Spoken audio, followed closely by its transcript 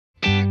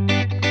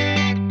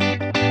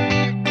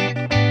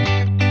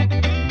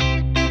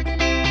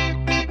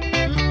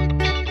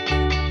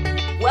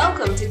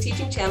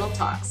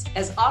Talks.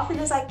 As often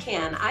as I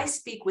can, I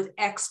speak with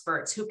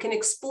experts who can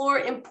explore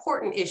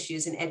important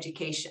issues in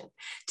education.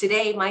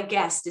 Today, my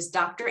guest is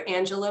Dr.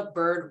 Angela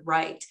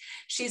Byrd-Wright.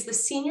 She's the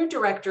Senior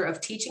Director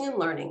of Teaching and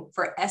Learning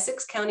for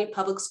Essex County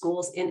Public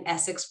Schools in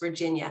Essex,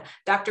 Virginia.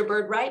 Dr.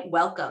 Byrd-Wright,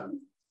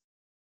 welcome.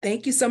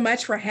 Thank you so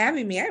much for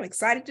having me. I'm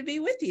excited to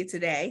be with you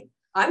today.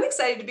 I'm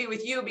excited to be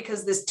with you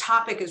because this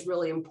topic is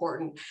really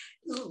important.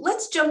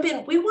 Let's jump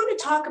in. We want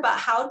to talk about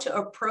how to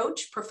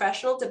approach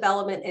professional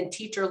development and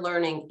teacher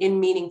learning in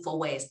meaningful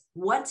ways.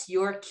 What's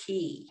your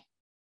key?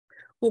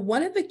 Well,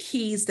 one of the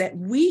keys that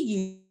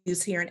we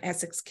use here in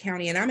Essex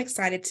County, and I'm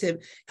excited to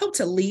help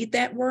to lead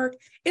that work,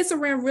 is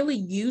around really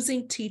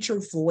using teacher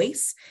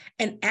voice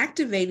and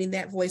activating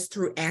that voice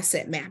through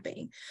asset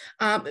mapping.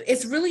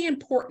 It's really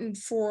important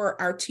for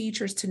our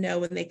teachers to know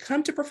when they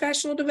come to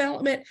professional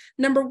development,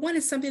 number one,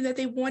 is something that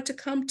they want to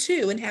come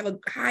to and have a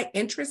high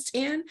interest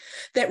in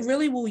that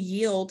really will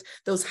yield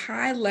those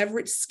high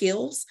leverage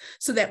skills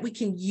so that we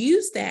can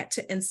use that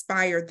to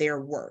inspire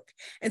their work.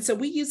 And so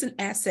we use an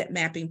asset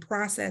mapping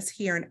process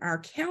here in our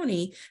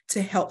county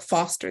to help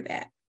foster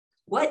that.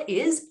 What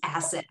is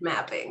asset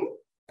mapping?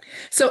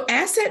 So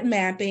asset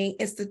mapping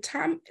is the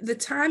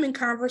time and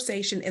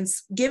conversation and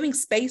giving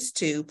space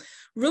to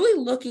really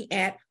looking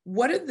at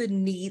what are the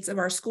needs of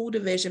our school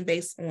division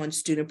based on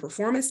student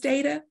performance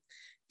data,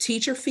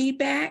 teacher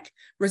feedback,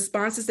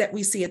 responses that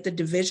we see at the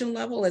division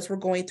level as we're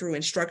going through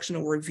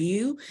instructional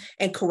review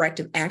and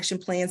corrective action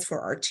plans for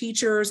our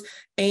teachers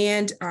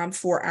and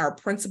for our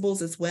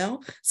principals as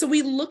well. So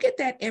we look at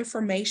that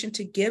information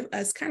to give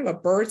us kind of a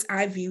bird's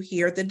eye view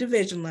here at the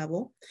division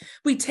level.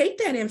 We take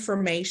that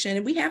information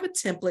and we have a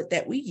template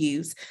that we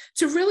use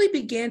to really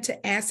begin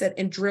to asset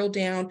and drill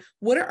down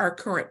what are our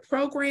current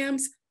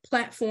programs,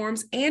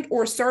 platforms, and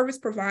or service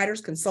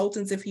providers,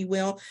 consultants, if you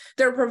will,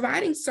 that are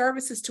providing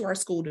services to our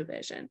school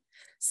division.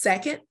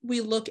 Second,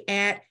 we look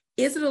at,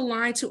 is it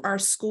aligned to our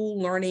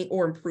school learning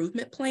or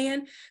improvement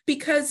plan?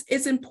 Because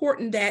it's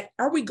important that,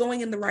 are we going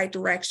in the right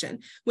direction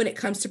when it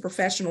comes to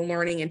professional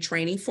learning and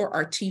training for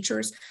our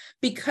teachers?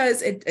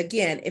 Because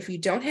again, if you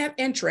don't have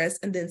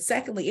interest, and then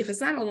secondly, if it's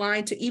not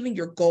aligned to even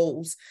your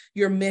goals,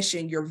 your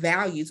mission, your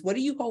values, what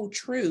do you hold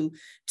true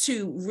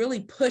to really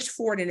push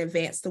forward and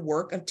advance the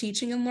work of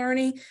teaching and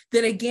learning?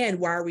 Then again,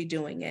 why are we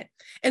doing it?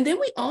 And then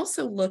we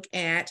also look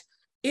at,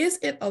 is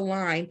it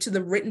aligned to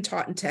the written,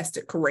 taught, and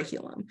tested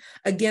curriculum?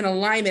 Again,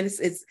 alignment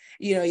is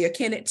you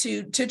akin it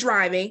to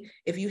driving.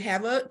 If you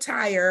have a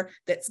tire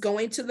that's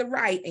going to the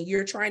right and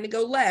you're trying to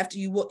go left,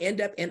 you will end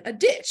up in a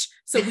ditch.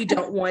 So we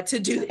don't want to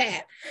do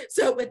that.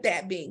 So with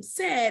that being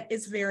said,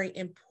 it's very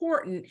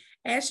important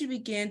as you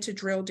begin to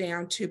drill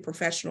down to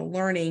professional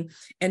learning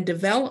and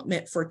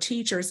development for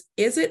teachers,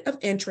 is it of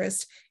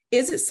interest?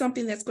 Is it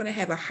something that's going to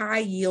have a high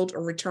yield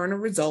or return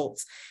of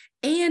results?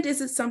 And is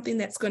it something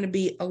that's going to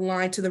be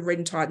aligned to the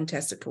written, taught, and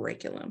tested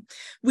curriculum?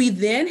 We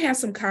then have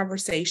some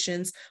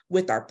conversations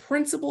with our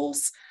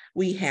principals.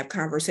 We have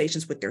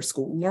conversations with their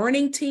school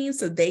learning teams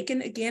so they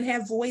can, again,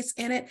 have voice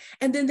in it.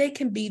 And then they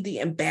can be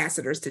the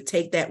ambassadors to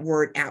take that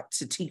word out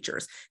to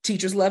teachers.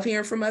 Teachers love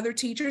hearing from other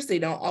teachers. They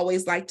don't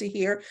always like to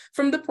hear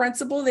from the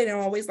principal. They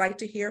don't always like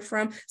to hear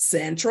from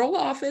central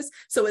office.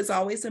 So it's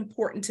always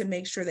important to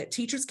make sure that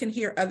teachers can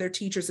hear other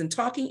teachers and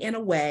talking in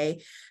a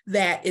way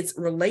that it's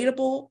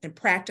relatable and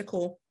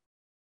practical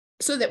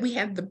so that we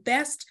have the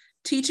best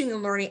teaching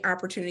and learning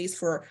opportunities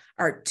for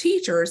our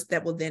teachers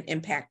that will then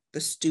impact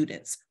the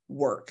students'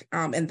 work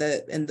in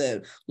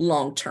the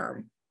long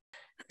term.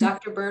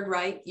 Dr.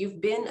 Byrd-Wright, you've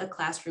been a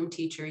classroom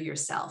teacher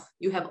yourself.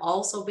 You have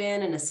also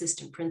been an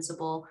assistant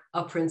principal,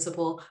 a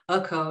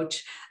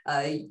coach.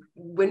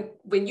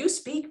 When you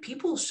speak,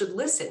 people should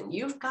listen.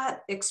 You've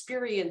got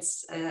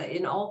experience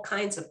in all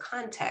kinds of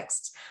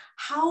contexts.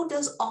 How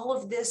does all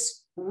of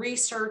this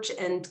research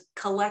and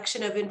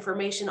collection of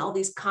information, all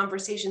these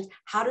conversations,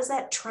 how does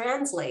that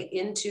translate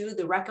into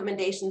the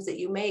recommendations that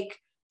you make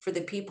for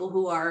the people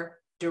who are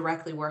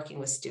directly working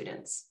with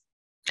students?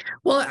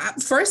 Well,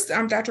 first,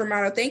 Dr.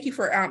 Amato, thank you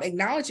for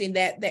acknowledging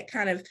that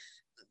kind of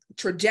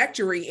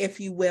trajectory, if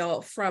you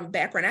will, from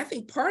background. I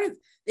think part of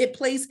it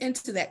plays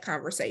into that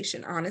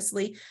conversation,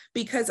 honestly,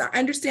 because I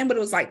understand what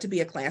it was like to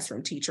be a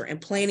classroom teacher and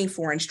planning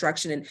for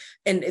instruction.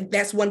 And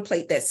that's one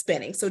plate that's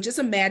spinning. So just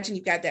imagine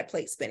you've got that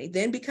plate spinning,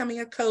 then becoming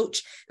a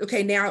coach.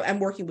 Okay, now I'm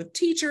working with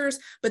teachers,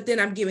 but then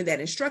I'm giving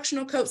that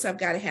instructional coach. So I've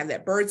got to have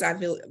that bird's eye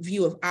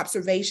view of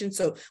observation.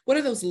 So what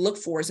are those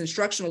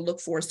instructional look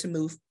fors to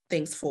move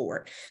things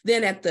forward?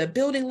 Then at the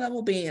building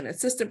level, being an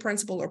assistant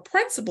principal or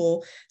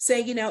principal,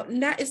 saying,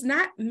 it's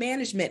not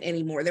management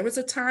anymore. There was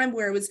a time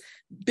where it was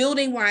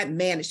building-wide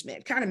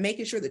management, kind of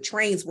making sure the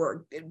trains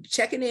were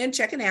checking in,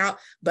 checking out,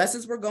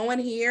 buses were going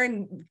here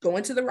and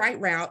going to the right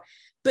route.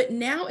 But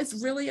now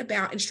it's really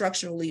about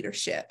instructional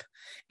leadership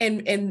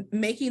and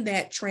making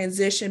that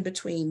transition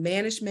between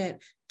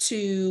management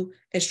to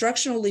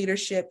instructional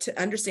leadership to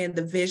understand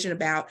the vision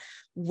about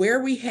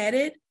where we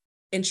headed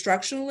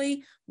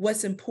instructionally,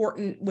 what's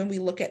important when we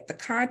look at the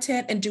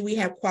content, and do we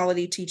have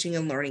quality teaching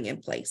and learning in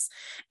place?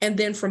 And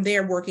then from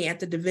there, working at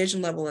the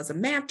division level as a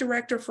MAP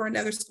director for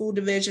another school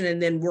division,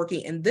 and then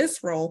working in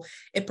this role,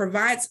 it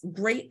provides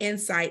great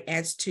insight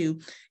as to,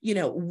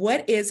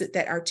 what is it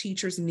that our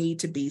teachers need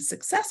to be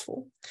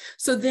successful?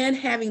 So then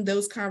having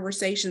those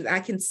conversations, I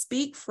can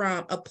speak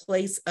from a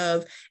place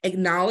of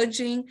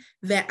acknowledging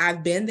that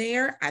I've been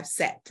there, I've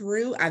sat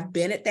through, I've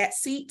been at that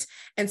seat.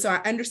 And so I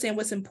understand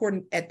what's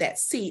important at that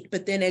seat.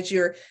 But then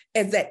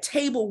as that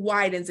table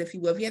widens, if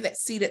you will, if you have that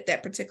seat at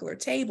that particular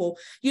table,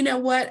 you know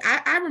what?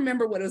 I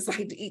remember what it was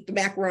like to eat the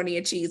macaroni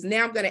and cheese.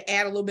 Now I'm going to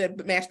add a little bit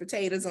of mashed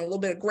potatoes and a little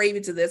bit of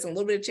gravy to this and a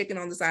little bit of chicken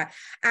on the side.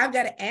 I've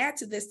got to add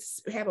to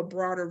this to have a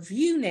broader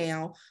view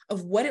now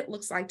of what it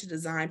looks like to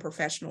design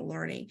professional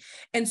learning.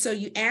 And so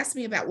you asked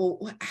me about,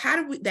 well,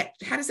 how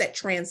does that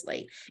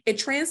translate? It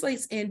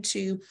translates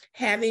into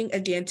having,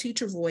 again,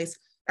 teacher voice.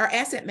 Our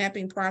asset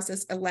mapping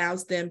process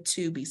allows them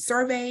to be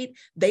surveyed.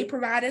 They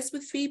provide us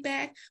with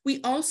feedback.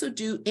 We also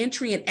do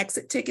entry and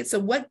exit tickets. So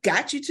what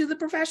got you to the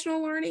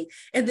professional learning?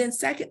 And then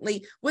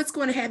secondly, what's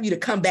going to have you to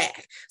come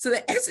back? So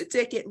the exit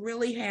ticket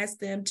really has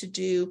them to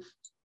do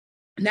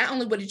not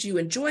only what did you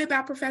enjoy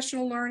about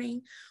professional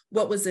learning,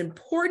 what was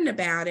important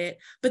about it,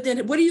 but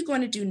then what are you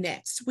going to do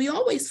next? We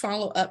always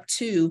follow up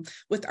too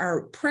with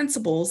our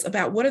principals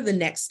about what are the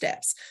next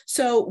steps.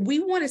 So we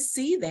want to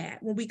see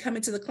that when we come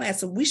into the class.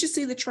 So we should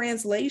see the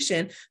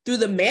translation through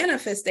the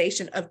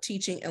manifestation of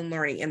teaching and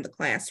learning in the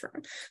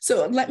classroom.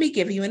 So let me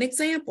give you an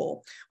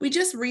example. We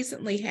just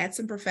recently had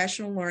some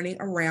professional learning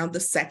around the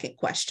second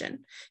question.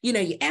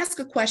 You ask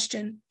a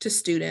question to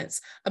students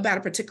about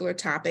a particular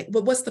topic,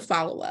 but what's the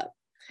follow-up?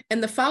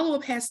 And the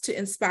follow-up has to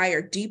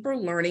inspire deeper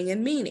learning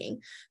and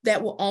meaning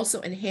that will also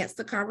enhance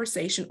the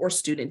conversation or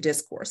student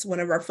discourse.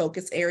 One of our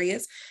focus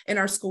areas in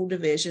our school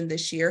division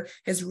this year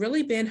has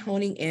really been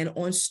honing in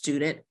on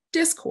student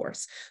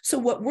discourse. So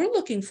what we're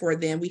looking for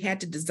then, we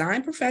had to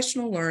design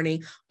professional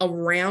learning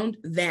around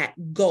that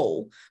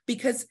goal,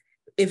 because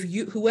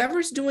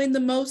whoever's doing the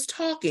most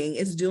talking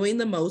is doing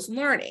the most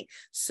learning.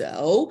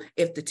 So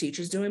if the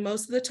teacher's doing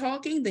most of the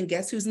talking, then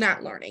guess who's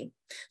not learning?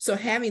 So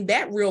having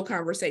that real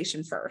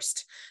conversation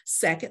first.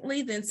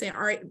 Secondly, then saying,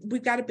 all right,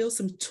 we've got to build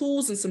some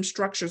tools and some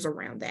structures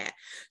around that.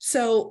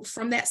 So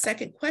from that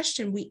second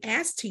question, we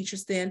asked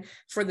teachers then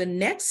for the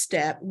next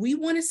step, we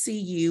want to see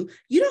you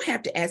don't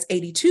have to ask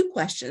 82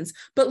 questions,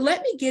 but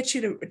let me get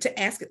you to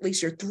ask at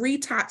least your 3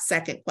 top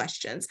second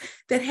questions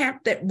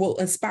that will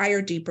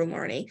inspire deeper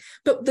learning.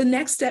 But the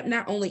next step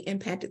not only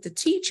impacted the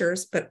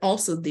teachers, but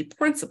also the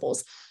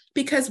principals,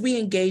 because we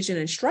engage in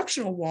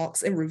instructional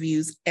walks and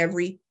reviews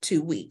every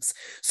 2 weeks.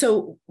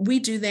 So we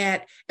do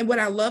that. And what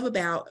I love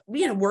about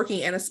working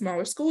in a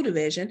smaller school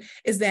division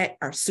is that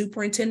our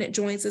superintendent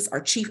joins us,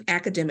 our chief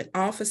academic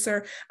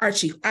officer, our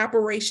chief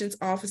operations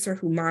officer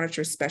who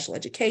monitors special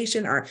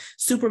education, our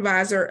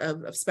supervisor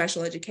of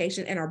special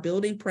education, and our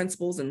building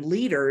principals and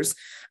leaders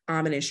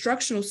and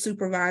instructional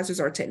supervisors,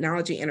 our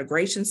technology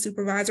integration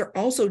supervisor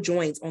also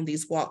joins on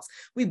these walks.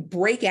 We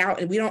break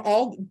out and we don't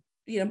all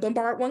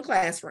bombard one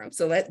classroom.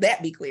 So let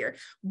that be clear.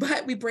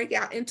 But we break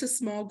out into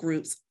small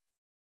groups.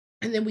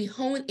 And then we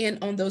hone in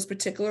on those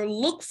particular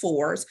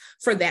look-fors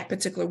for that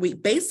particular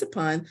week based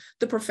upon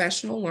the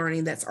professional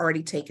learning that's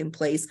already taken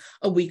place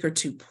a week or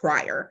 2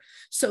 prior.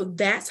 So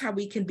that's how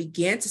we can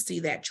begin to see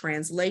that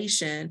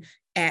translation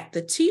at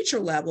the teacher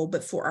level,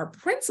 but for our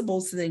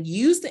principals to then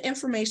use the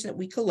information that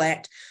we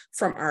collect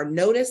from our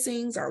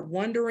noticings, our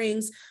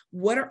wonderings,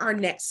 what are our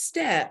next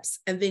steps,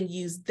 and then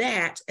use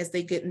that as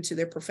they get into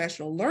their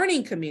professional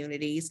learning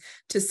communities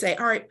to say,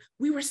 all right,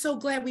 we were so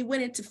glad we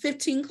went into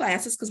 15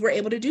 classes because we're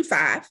able to do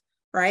 5,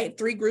 right?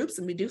 3 groups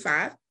and we do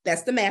 5.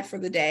 That's the math for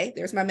the day.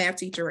 There's my math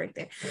teacher right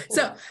there.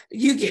 So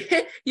you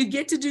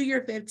get to do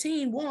your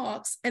 15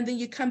 walks, and then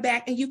you come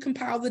back and you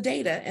compile the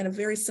data in a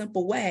very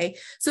simple way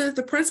so that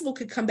the principal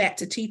could come back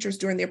to teachers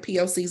during their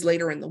POCs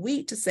later in the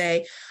week to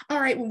say, all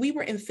right, when we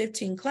were in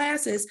 15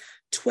 classes,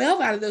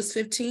 12 out of those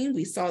 15,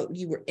 we saw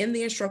you were in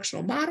the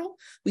instructional model.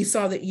 We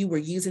saw that you were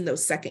using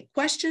those second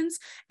questions.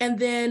 And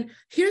then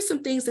here's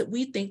some things that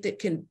we think that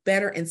can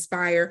better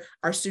inspire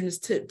our students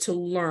to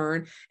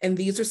learn. And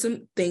these are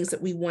some things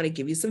that we want to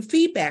give you some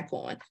feedback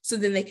on. So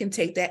then they can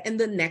take that. And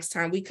the next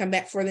time we come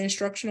back for the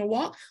instructional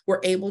walk,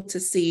 we're able to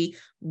see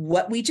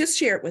what we just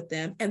shared with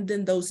them and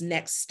then those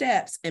next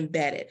steps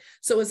embedded.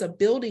 So it's a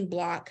building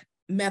block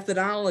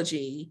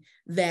methodology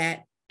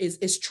that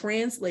is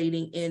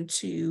translating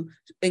into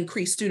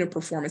increased student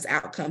performance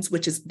outcomes,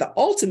 which is the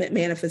ultimate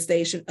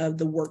manifestation of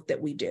the work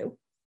that we do.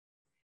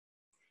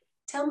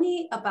 Tell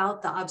me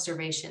about the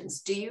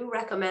observations. Do you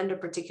recommend a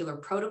particular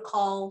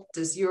protocol?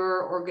 Does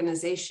your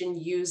organization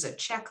use a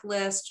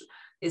checklist?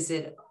 Is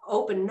it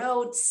open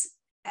notes?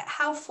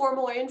 How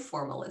formal or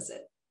informal is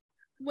it?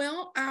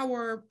 Well,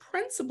 our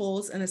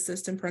principals and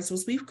assistant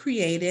principals, we've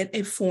created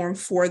a form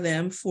for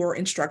them for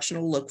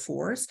instructional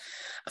look-fors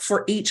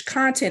for each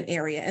content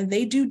area, and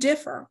they do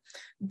differ,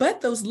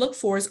 but those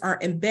look-fors are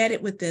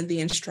embedded within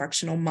the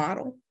instructional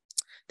model.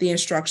 The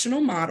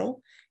instructional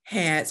model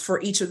has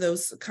for each of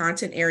those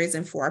content areas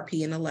and for our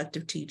P and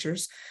elective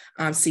teachers,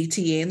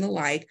 CTA and the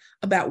like,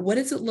 about what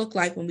does it look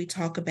like when we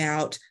talk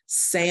about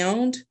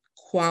sound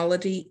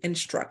quality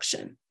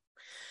instruction.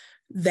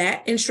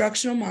 That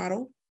instructional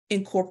model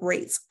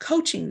incorporates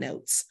coaching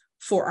notes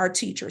for our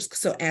teachers.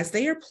 So as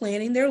they are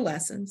planning their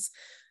lessons,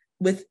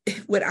 with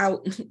what I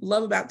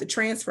love about the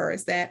transfer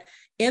is that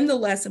in the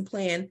lesson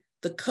plan,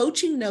 the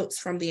coaching notes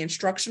from the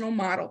instructional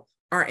model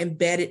are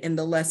embedded in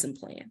the lesson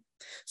plan.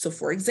 So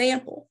for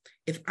example,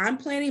 if I'm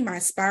planning my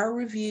spiral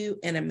review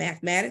in a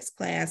mathematics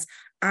class,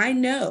 I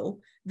know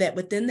that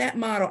within that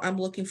model, I'm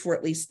looking for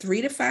at least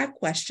 3 to 5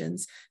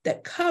 questions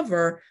that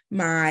cover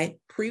my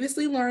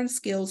previously learned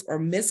skills or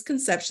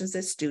misconceptions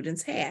that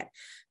students had.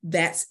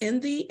 That's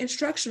in the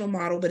instructional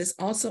model, but it's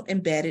also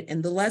embedded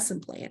in the lesson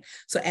plan.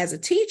 So as a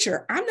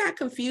teacher, I'm not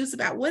confused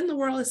about what in the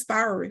world is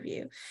spiral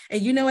review.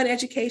 And in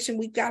education,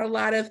 we've got a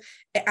lot of,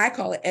 I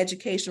call it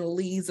educational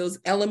leads, those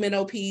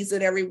LMNOPs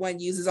that everyone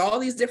uses, all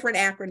these different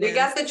acronyms. We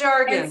got the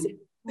jargon.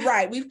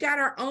 Right. We've got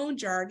our own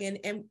jargon.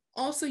 And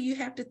also you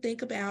have to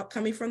think about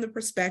coming from the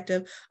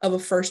perspective of a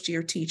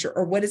first-year teacher,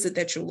 or what is it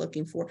that you're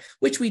looking for,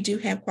 which we do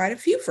have quite a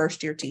few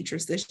first-year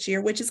teachers this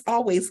year, which is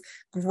always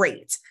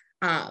great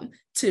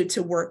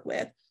to work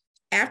with.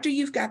 After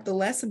you've got the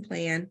lesson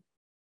plan,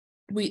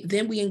 we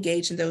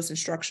engage in those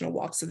instructional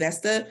walks. So that's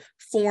the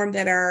form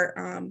that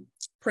our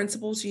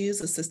principals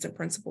use, assistant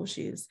principals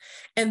use.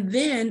 And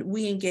then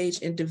we engage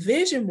in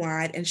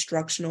division-wide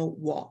instructional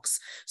walks.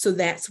 So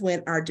that's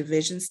when our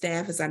division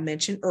staff, as I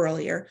mentioned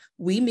earlier,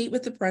 we meet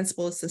with the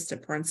principal,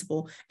 assistant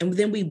principal, and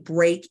then we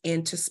break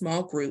into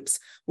small groups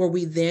where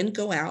we then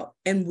go out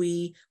and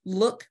we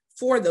look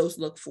for those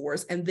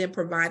look-fors and then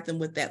provide them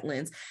with that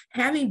lens.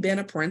 Having been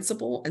a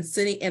principal and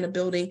sitting in a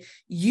building,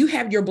 you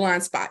have your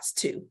blind spots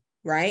too.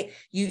 Right?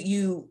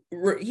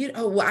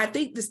 Well, I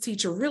think this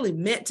teacher really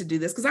meant to do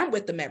this because I'm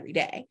with them every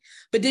day.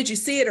 But did you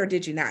see it or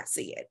did you not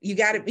see it? You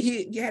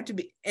have to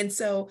be. And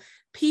so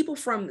people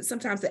from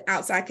sometimes the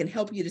outside can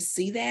help you to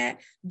see that.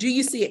 Do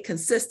you see it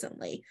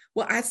consistently?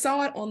 Well, I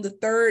saw it on the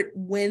 3rd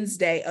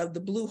Wednesday of the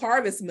Blue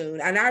Harvest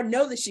Moon, and I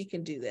know that she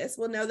can do this.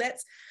 Well, no,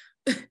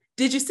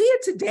 did you see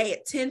it today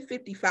at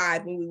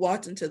 10:55 when we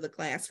walked into the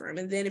classroom?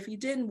 And then if you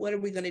didn't, what are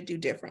we going to do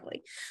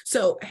differently?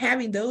 So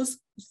having those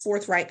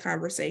forthright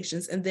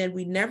conversations, and then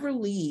we never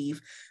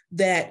leave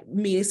that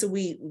meeting. So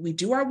we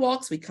do our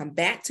walks, we come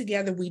back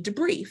together, we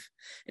debrief.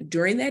 And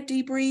during that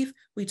debrief,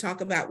 we talk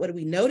about what do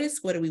we notice,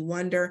 what do we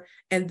wonder,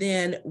 and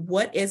then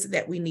what is it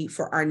that we need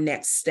for our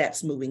next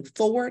steps moving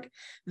forward.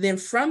 Then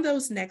from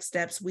those next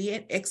steps, we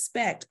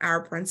expect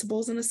our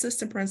principals and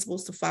assistant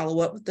principals to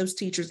follow up with those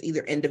teachers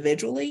either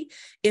individually,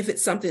 if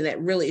it's something that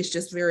really is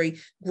just very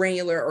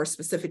granular or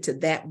specific to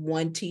that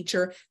one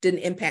teacher,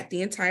 didn't impact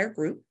the entire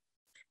group,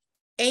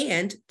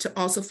 and to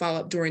also follow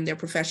up during their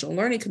professional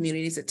learning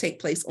communities that take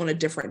place on a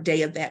different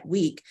day of that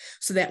week,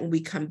 so that when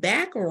we come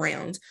back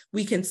around,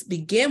 we can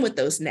begin with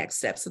those next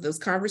steps. So those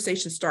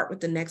conversations start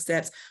with the next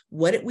steps.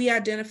 What did we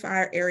identify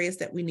our areas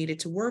that we needed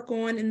to work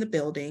on in the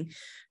building?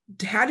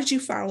 How did you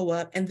follow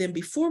up? And then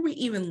before we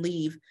even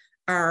leave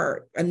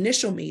our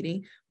initial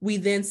meeting, we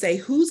then say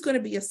who's going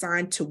to be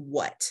assigned to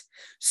what.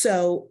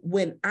 So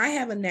when I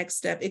have a next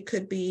step, it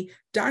could be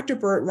Dr.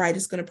 Byrd-Wright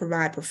is going to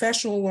provide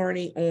professional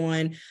learning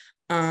on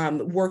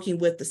working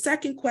with the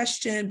second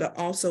question, but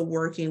also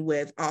working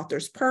with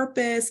author's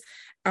purpose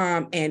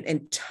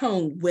and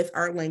tone with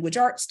our language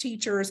arts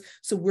teachers.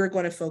 So we're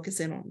going to focus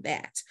in on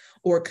that.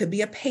 Or it could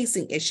be a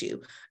pacing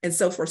issue and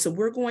so forth. So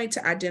we're going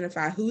to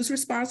identify who's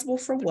responsible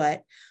for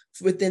what.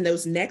 Within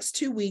those next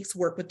 2 weeks,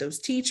 work with those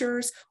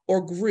teachers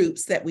or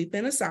groups that we've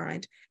been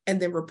assigned,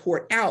 and then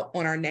report out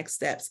on our next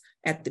steps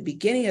at the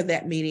beginning of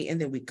that meeting. And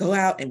then we go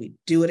out and we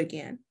do it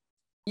again.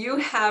 You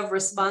have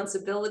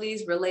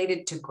responsibilities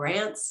related to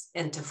grants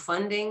and to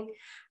funding.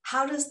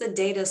 How does the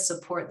data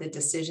support the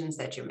decisions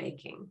that you're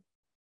making?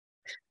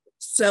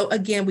 So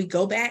again, we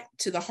go back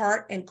to the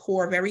heart and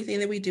core of everything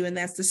that we do, and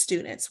that's the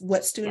students.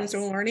 What students are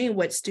learning and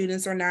what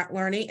students are not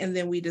learning. And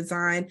then we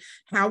design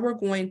how we're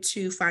going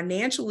to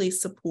financially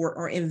support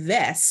or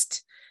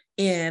invest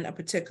in a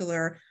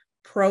particular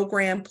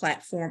program,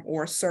 platform,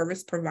 or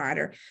service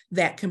provider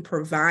that can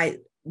provide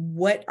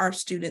what our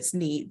students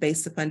need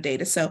based upon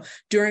data. So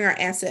during our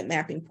asset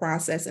mapping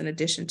process, in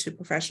addition to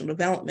professional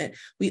development,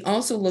 we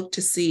also look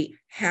to see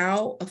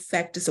how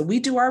effective, so we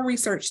do our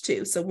research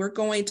too. So we're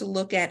going to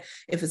look at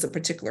if it's a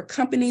particular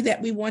company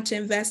that we want to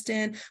invest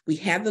in, we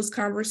have those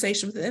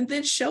conversations with them, and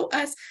then show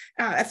us,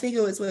 I think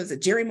it was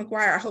Jerry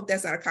Maguire, I hope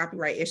that's not a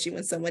copyright issue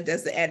when someone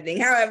does the editing.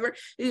 However,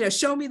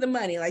 show me the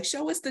money, like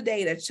show us the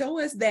data,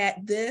 show us that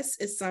this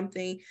is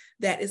something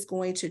that is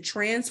going to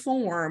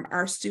transform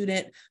our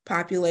student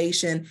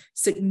population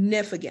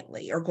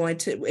significantly, or going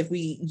to, if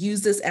we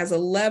use this as a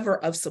lever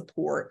of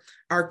support,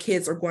 our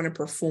kids are going to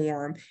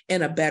perform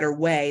in a better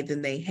way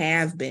than they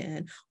have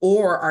been,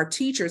 or our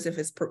teachers, if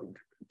it's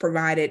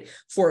provided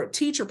for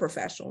teacher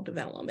professional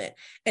development,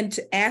 and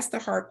to ask the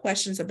hard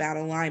questions about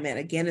alignment.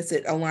 Again, is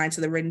it aligned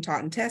to the written,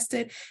 taught, and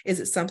tested? Is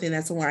it something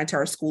that's aligned to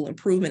our school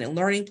improvement and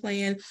learning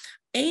plan?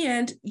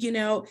 And,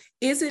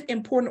 is it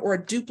important or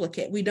a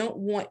duplicate? We don't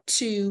want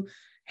to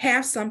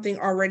have something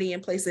already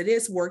in place that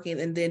is working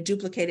and then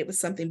duplicate it with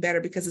something better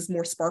because it's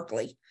more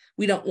sparkly.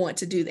 We don't want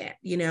to do that.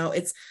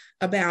 It's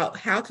about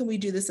how can we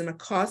do this in a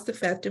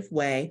cost-effective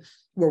way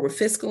where we're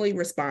fiscally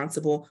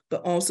responsible,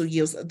 but also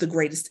yields the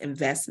greatest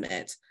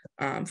investment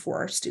for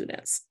our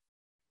students.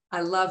 I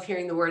love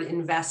hearing the word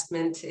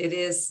investment. It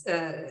is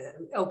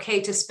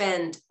okay to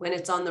spend when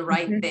it's on the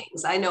right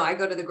things. I know I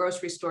go to the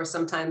grocery store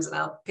sometimes and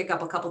I'll pick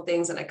up a couple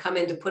things and I come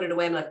in to put it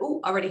away. I'm like,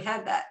 oh, already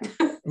had that.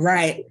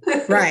 Right.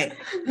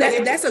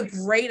 That's a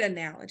great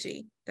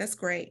analogy. That's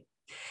great.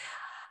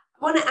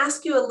 I want to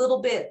ask you a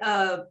little bit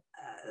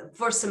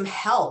for some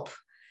help.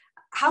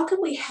 How can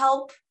we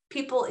help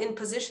people in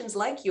positions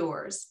like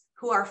yours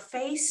who are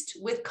faced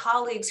with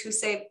colleagues who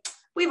say,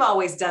 we've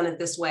always done it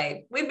this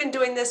way. We've been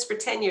doing this for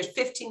 10 years,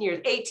 15 years,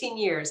 18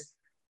 years.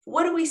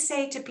 What do we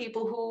say to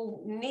people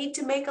who need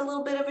to make a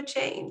little bit of a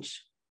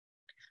change?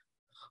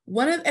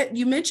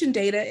 You mentioned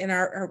data in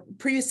our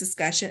previous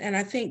discussion, and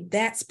I think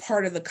that's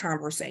part of the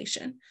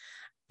conversation.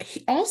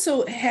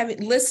 Also,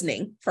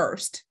 listening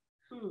first.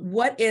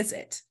 What is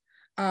it?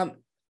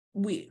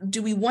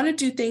 Do we want to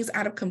do things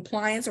out of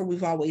compliance, or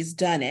we've always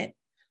done it?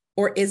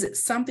 Or is it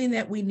something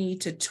that we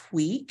need to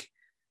tweak?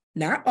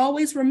 Not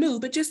always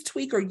remove, but just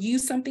tweak or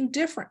use something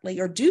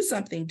differently or do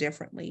something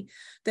differently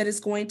that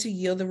is going to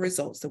yield the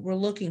results that we're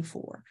looking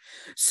for.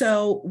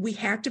 So we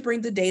have to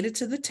bring the data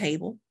to the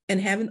table and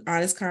have an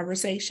honest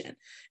conversation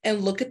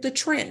and look at the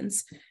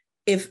trends.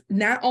 If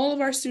not all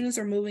of our students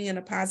are moving in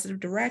a positive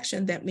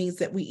direction, that means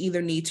that we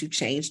either need to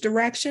change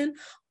direction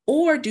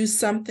or do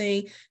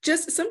something,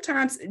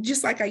 sometimes,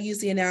 just like I use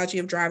the analogy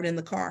of driving in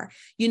the car,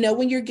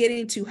 when you're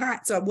getting too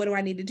hot. So what do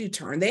I need to do?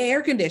 Turn the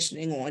air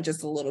conditioning on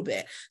just a little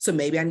bit. So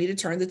maybe I need to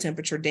turn the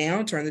temperature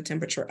down, turn the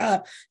temperature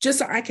up, just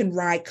so I can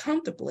ride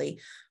comfortably.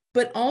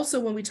 But also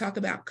when we talk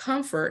about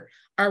comfort,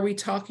 are we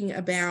talking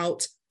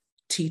about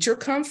teacher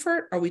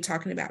comfort? Are we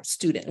talking about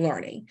student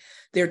learning?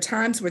 There are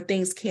times where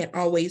things can't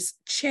always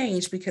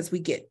change because we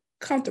get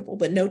comfortable,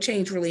 but no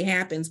change really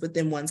happens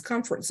within one's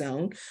comfort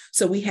zone.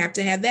 So we have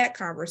to have that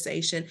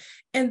conversation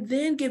and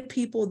then give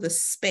people the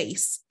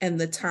space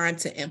and the time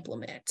to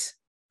implement.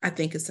 I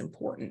think it's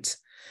important.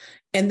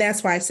 And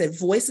that's why I said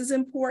voice is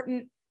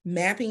important,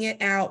 mapping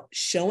it out,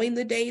 showing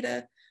the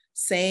data,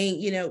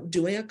 saying,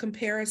 doing a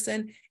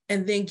comparison,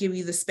 and then give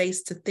you the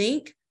space to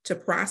think, to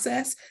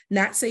process,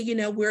 not say,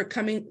 we're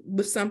coming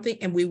with something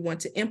and we want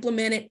to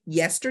implement it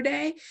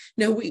yesterday.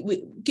 No,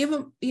 we give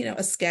them,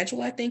 a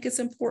schedule. I think is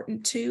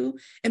important too.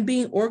 And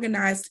being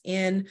organized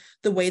in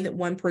the way that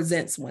one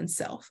presents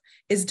oneself.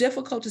 It's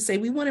difficult to say,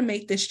 we want to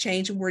make this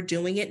change and we're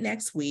doing it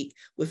next week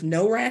with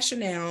no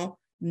rationale,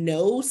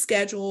 no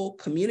schedule,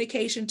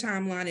 communication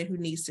timeline, and who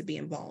needs to be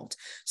involved.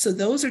 So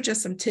those are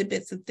just some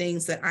tidbits of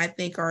things that I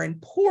think are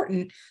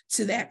important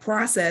to that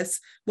process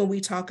when we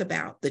talk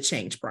about the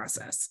change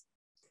process.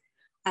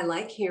 I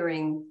like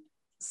hearing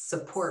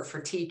support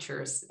for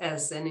teachers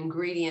as an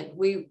ingredient.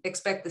 We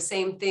expect the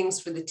same things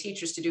for the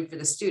teachers to do for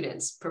the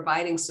students,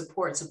 providing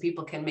support so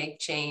people can make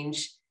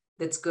change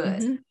that's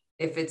good.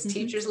 If it's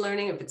teachers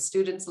learning, if it's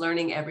students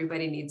learning,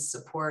 everybody needs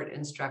support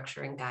and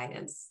structure and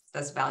guidance.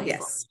 That's valuable.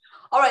 Yes.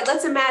 All right,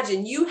 let's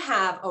imagine you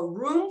have a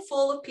room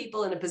full of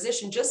people in a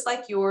position just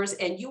like yours,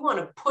 and you want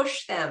to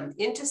push them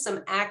into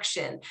some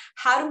action.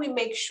 How do we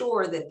make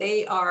sure that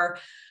they are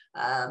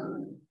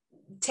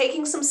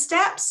taking some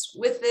steps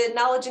with the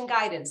knowledge and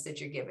guidance that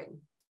you're giving?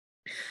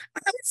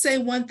 I would say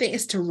one thing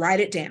is to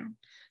write it down.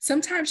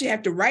 Sometimes you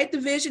have to write the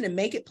vision and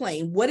make it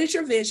plain. What is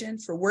your vision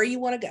for where you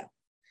want to go?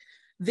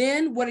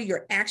 Then what are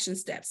your action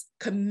steps?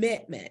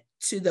 Commitment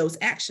to those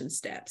action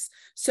steps.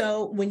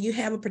 So when you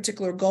have a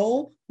particular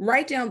goal,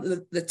 write down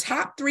the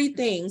top 3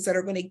 things that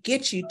are going to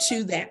get you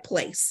to that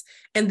place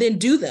and then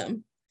do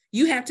them.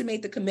 You have to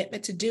make the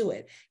commitment to do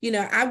it.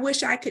 I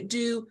wish I could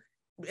do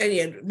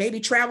maybe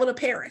travel to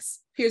Paris.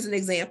 Here's an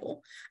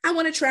example. I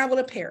want to travel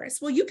to Paris.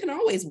 Well, you can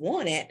always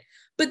want it,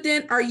 but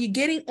then are you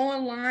getting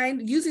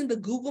online using the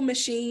Google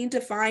machine to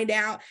find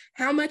out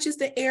how much is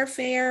the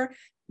airfare?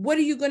 What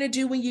are you going to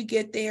do when you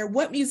get there?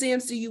 What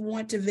museums do you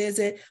want to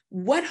visit?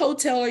 What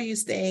hotel are you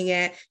staying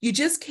at? You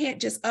just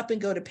can't just up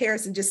and go to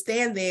Paris and just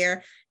stand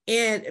there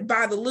and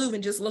by the Louvre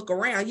and just look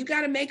around. You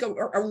got to make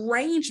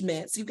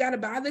arrangements. You got to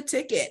buy the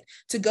ticket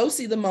to go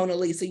see the Mona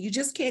Lisa. You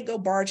just can't go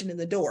barging in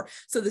the door.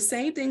 So the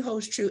same thing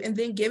holds true. And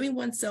then giving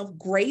oneself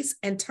grace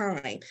and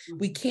time.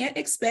 We can't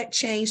expect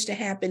change to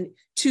happen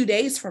 2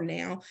 days from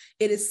now.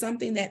 It is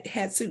something that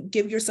has to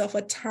give yourself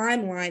a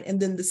timeline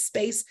and then the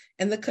space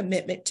and the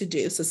commitment to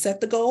do. So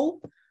set the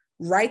goal,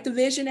 write the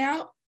vision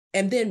out,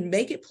 and then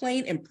make it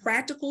plain in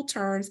practical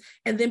terms,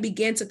 and then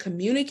begin to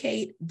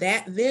communicate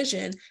that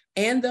vision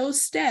and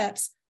those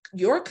steps,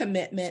 your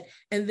commitment,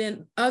 and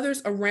then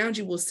others around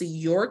you will see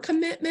your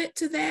commitment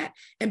to that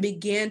and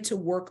begin to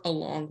work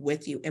along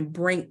with you and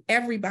bring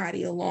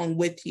everybody along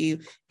with you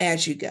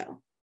as you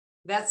go.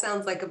 That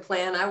sounds like a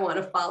plan I want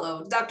to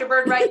follow. Dr.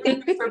 Byrd-Wright,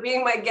 thank you for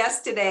being my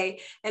guest today.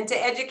 And to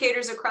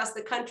educators across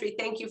the country,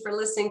 thank you for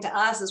listening to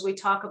us as we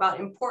talk about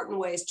important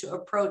ways to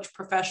approach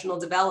professional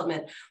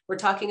development. We're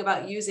talking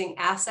about using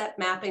asset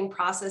mapping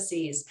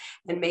processes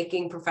and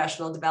making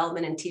professional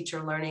development and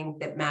teacher learning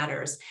that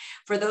matters.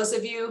 For those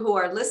of you who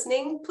are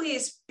listening,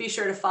 please be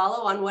sure to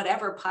follow on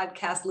whatever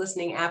podcast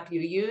listening app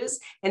you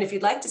use. And if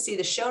you'd like to see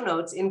the show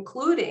notes,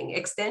 including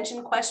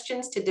extension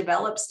questions to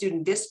develop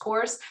student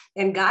discourse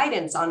and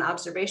guidance on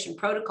observation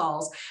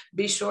protocols,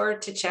 be sure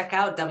to check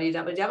out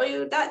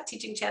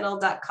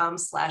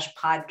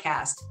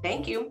www.teachingchannel.com/podcast.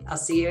 Thank you. I'll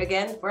see you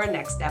again for our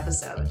next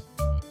episode.